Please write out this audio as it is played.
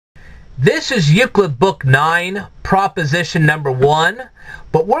This is Euclid Book 9, proposition number 1,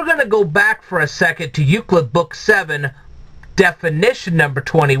 but we're going to go back for a second to Euclid Book 7, definition number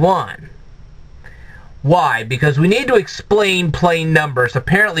 21. Why? Because we need to explain plane numbers.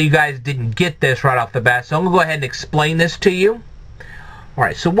 Apparently you guys didn't get this right off the bat, so I'm going to go ahead and explain this to you.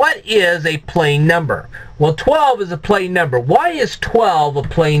 Alright, so what is a plane number? Well, 12 is a plane number. Why is 12 a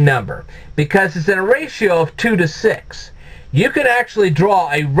plane number? Because it's in a ratio of 2 to 6. You can actually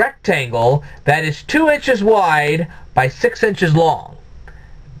draw a rectangle that is 2 inches wide by 6 inches long.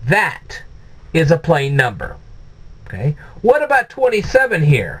 That is a plane number. Okay. What about 27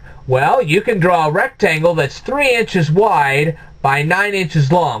 here? Well, you can draw a rectangle that's 3 inches wide by 9 inches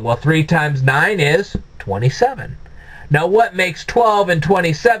long. Well, 3 times 9 is 27. Now, what makes 12 and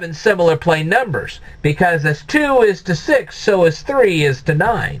 27 similar plane numbers? Because as 2 is to 6, so as 3 is to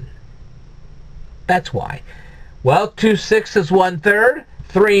 9. That's why. Well, 2 6 is 1/3,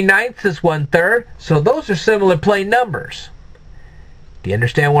 3 9ths is 1/3, so those are similar plane numbers. Do you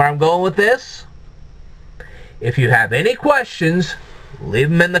understand where I'm going with this? If you have any questions, leave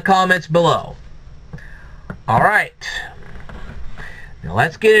them in the comments below. Alright, now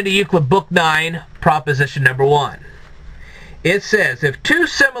let's get into Euclid Book 9, proposition number 1. It says, if two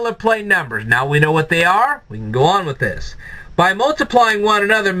similar plane numbers, now we know what they are, we can go on with this, by multiplying one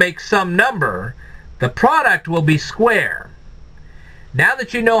another make some number, the product will be square. Now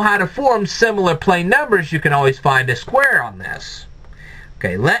that you know how to form similar plane numbers, you can always find a square on this.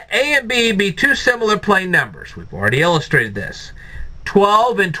 Okay, let A and B be two similar plane numbers. We've already illustrated this.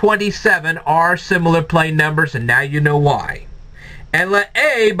 12 and 27 are similar plane numbers, and now you know why. And let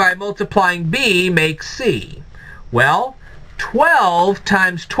A, by multiplying B, make C. Well, 12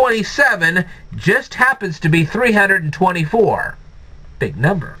 times 27 just happens to be 324. Big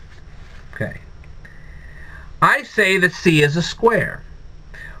number. Okay. I say that C is a square.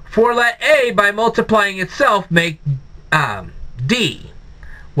 For let A, by multiplying itself, make D.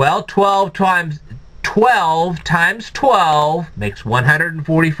 Well, 12 times 12 makes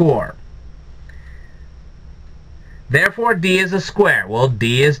 144. Therefore, D is a square. Well,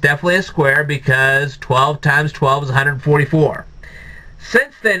 D is definitely a square because 12 times 12 is 144.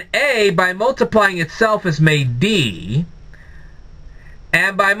 Since then A, by multiplying itself, has made D,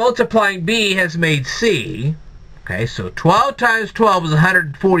 and by multiplying B has made C, okay, so 12 times 12 is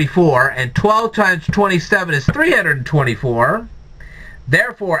 144, and 12 times 27 is 324.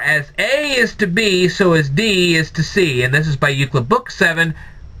 Therefore, as A is to B, so as D is to C. And this is by Euclid Book 7,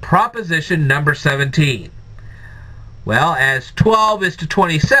 proposition number 17. Well, as 12 is to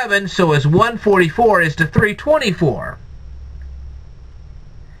 27, so as 144 is to 324.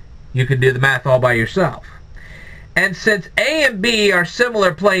 You can do the math all by yourself. And since A and B are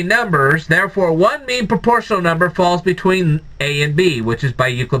similar plane numbers, therefore one mean proportional number falls between A and B, which is by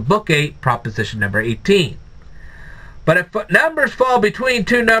Euclid Book 8, proposition number 18. But if numbers fall between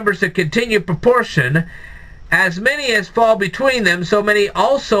two numbers that continue proportion, as many as fall between them, so many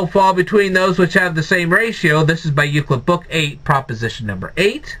also fall between those which have the same ratio. This is by Euclid Book 8, proposition number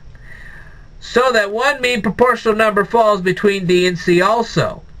 8. So that one mean proportional number falls between D and C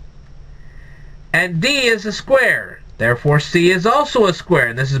also. And D is a square. Therefore, C is also a square.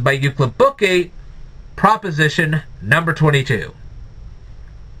 And this is by Euclid Book 8, proposition number 22.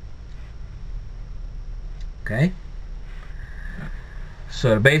 Okay?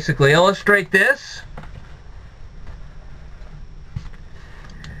 So to basically illustrate this,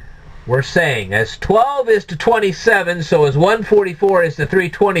 we're saying as 12 is to 27, so as 144 is to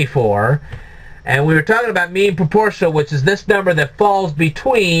 324, and we were talking about mean proportional, which is this number that falls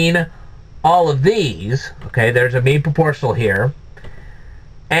between all of these. Okay, there's a mean proportional here.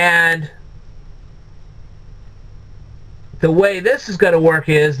 And the way this is going to work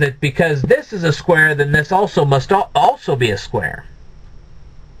is that because this is a square, then this also must also be a square.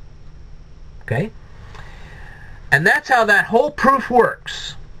 Okay? And that's how that whole proof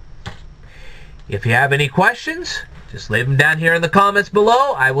works. If you have any questions, just leave them down here in the comments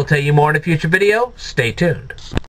below. I will tell you more in a future video. Stay tuned.